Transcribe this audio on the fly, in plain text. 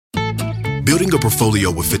Building a portfolio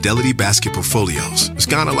with Fidelity Basket Portfolios is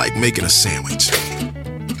kind of like making a sandwich.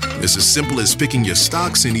 It's as simple as picking your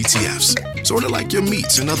stocks and ETFs, sort of like your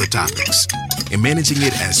meats and other toppings, and managing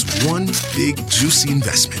it as one big, juicy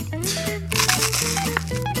investment.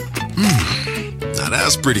 Now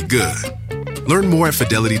that's pretty good. Learn more at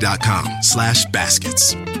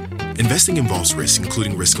fidelity.com/baskets. Investing involves risk,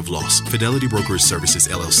 including risk of loss. Fidelity Brokerage Services,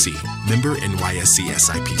 LLC. Member NYSE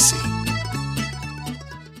SIPC.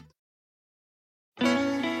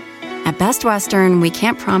 At Best Western, we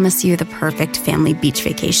can't promise you the perfect family beach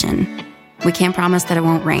vacation. We can't promise that it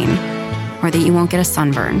won't rain, or that you won't get a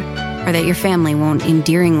sunburn, or that your family won't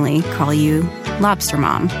endearingly call you Lobster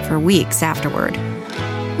Mom for weeks afterward.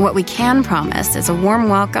 What we can promise is a warm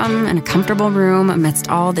welcome and a comfortable room amidst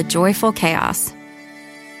all the joyful chaos.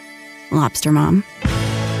 Lobster Mom.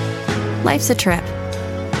 Life's a trip.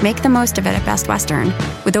 Make the most of it at Best Western,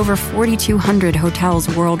 with over 4,200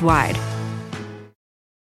 hotels worldwide.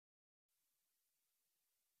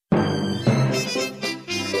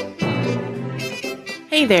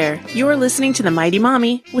 Hey there, you're listening to The Mighty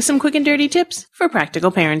Mommy with some quick and dirty tips for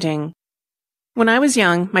practical parenting. When I was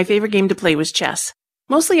young, my favorite game to play was chess.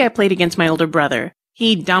 Mostly I played against my older brother.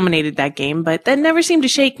 He dominated that game, but that never seemed to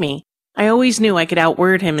shake me. I always knew I could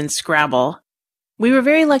outword him in Scrabble. We were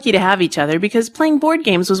very lucky to have each other because playing board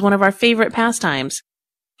games was one of our favorite pastimes.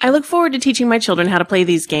 I look forward to teaching my children how to play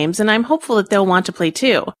these games, and I'm hopeful that they'll want to play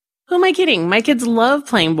too. Who am I kidding? My kids love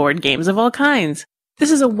playing board games of all kinds. This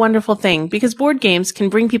is a wonderful thing because board games can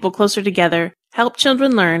bring people closer together, help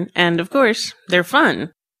children learn, and of course, they're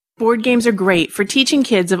fun. Board games are great for teaching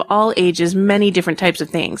kids of all ages many different types of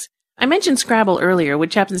things. I mentioned Scrabble earlier,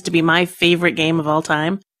 which happens to be my favorite game of all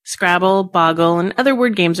time. Scrabble, Boggle, and other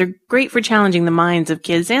word games are great for challenging the minds of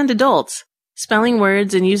kids and adults. Spelling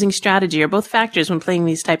words and using strategy are both factors when playing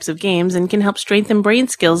these types of games and can help strengthen brain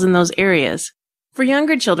skills in those areas. For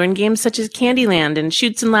younger children, games such as Candyland and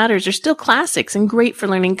Chutes and Ladders are still classics and great for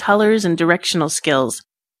learning colors and directional skills.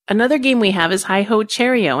 Another game we have is Hi-Ho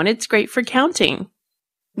Cherry-O, and it's great for counting.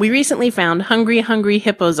 We recently found Hungry Hungry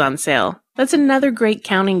Hippos on sale. That's another great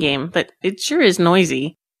counting game, but it sure is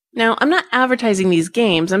noisy. Now, I'm not advertising these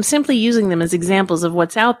games, I'm simply using them as examples of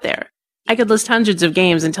what's out there. I could list hundreds of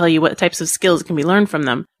games and tell you what types of skills can be learned from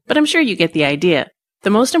them, but I'm sure you get the idea. The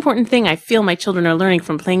most important thing I feel my children are learning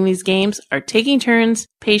from playing these games are taking turns,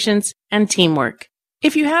 patience, and teamwork.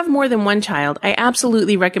 If you have more than one child, I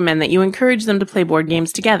absolutely recommend that you encourage them to play board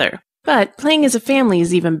games together. But playing as a family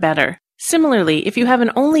is even better. Similarly, if you have an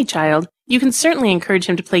only child, you can certainly encourage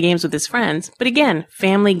him to play games with his friends, but again,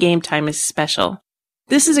 family game time is special.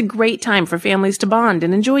 This is a great time for families to bond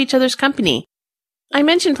and enjoy each other's company. I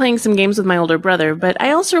mentioned playing some games with my older brother, but I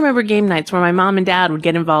also remember game nights where my mom and dad would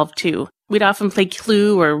get involved too. We'd often play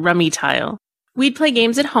Clue or Rummy Tile. We'd play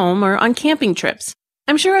games at home or on camping trips.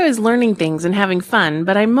 I'm sure I was learning things and having fun,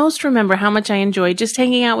 but I most remember how much I enjoyed just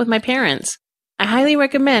hanging out with my parents. I highly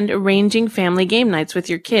recommend arranging family game nights with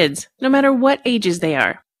your kids, no matter what ages they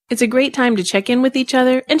are. It's a great time to check in with each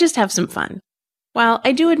other and just have some fun. While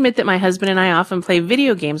I do admit that my husband and I often play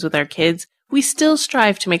video games with our kids, we still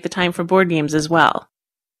strive to make the time for board games as well.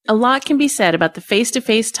 A lot can be said about the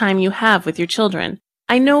face-to-face time you have with your children.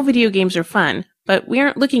 I know video games are fun, but we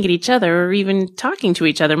aren't looking at each other or even talking to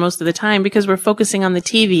each other most of the time because we're focusing on the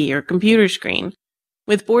TV or computer screen.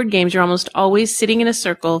 With board games, you're almost always sitting in a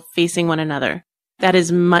circle facing one another. That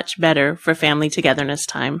is much better for family togetherness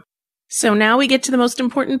time. So now we get to the most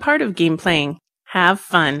important part of game playing. Have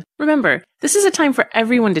fun. Remember, this is a time for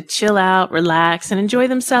everyone to chill out, relax, and enjoy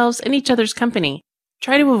themselves and each other's company.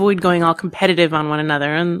 Try to avoid going all competitive on one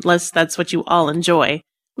another unless that's what you all enjoy.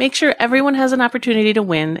 Make sure everyone has an opportunity to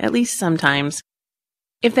win, at least sometimes.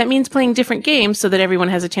 If that means playing different games so that everyone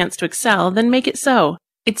has a chance to excel, then make it so.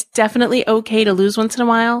 It's definitely okay to lose once in a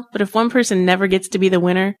while, but if one person never gets to be the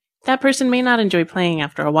winner, that person may not enjoy playing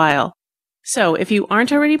after a while. So, if you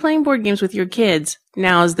aren't already playing board games with your kids,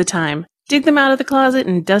 now's the time. Dig them out of the closet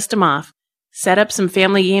and dust them off. Set up some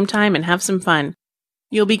family game time and have some fun.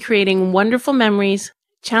 You'll be creating wonderful memories,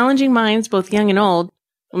 challenging minds both young and old,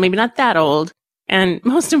 well maybe not that old, and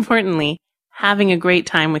most importantly, having a great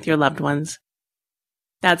time with your loved ones.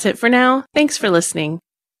 That's it for now. Thanks for listening.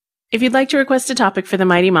 If you'd like to request a topic for the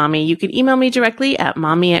Mighty Mommy, you can email me directly at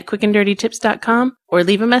mommy@quickanddirtytips.com or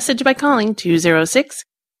leave a message by calling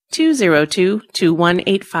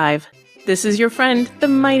 206-202-2185. This is your friend, the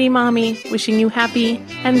Mighty Mommy, wishing you happy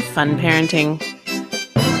and fun parenting.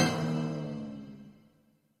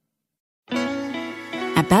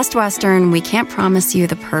 At Best Western, we can't promise you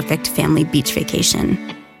the perfect family beach vacation.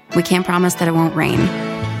 We can't promise that it won't rain,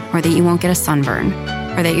 or that you won't get a sunburn,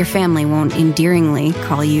 or that your family won't endearingly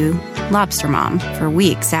call you Lobster Mom for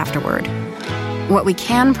weeks afterward. What we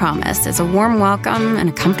can promise is a warm welcome and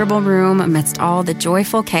a comfortable room amidst all the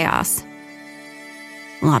joyful chaos.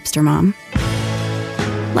 Lobster Mom.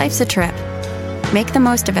 Life's a trip. Make the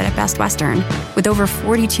most of it at Best Western, with over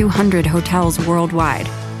 4,200 hotels worldwide.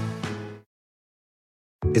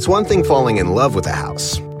 It's one thing falling in love with a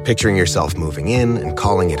house, picturing yourself moving in and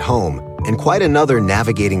calling it home, and quite another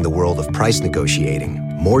navigating the world of price negotiating,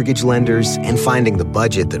 mortgage lenders, and finding the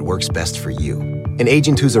budget that works best for you. An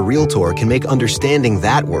agent who's a Realtor can make understanding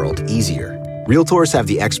that world easier. Realtors have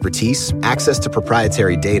the expertise, access to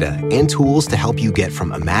proprietary data, and tools to help you get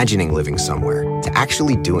from imagining living somewhere to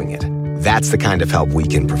actually doing it. That's the kind of help we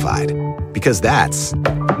can provide. Because that's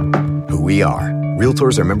who we are.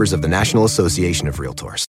 Realtors are members of the National Association of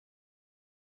Realtors.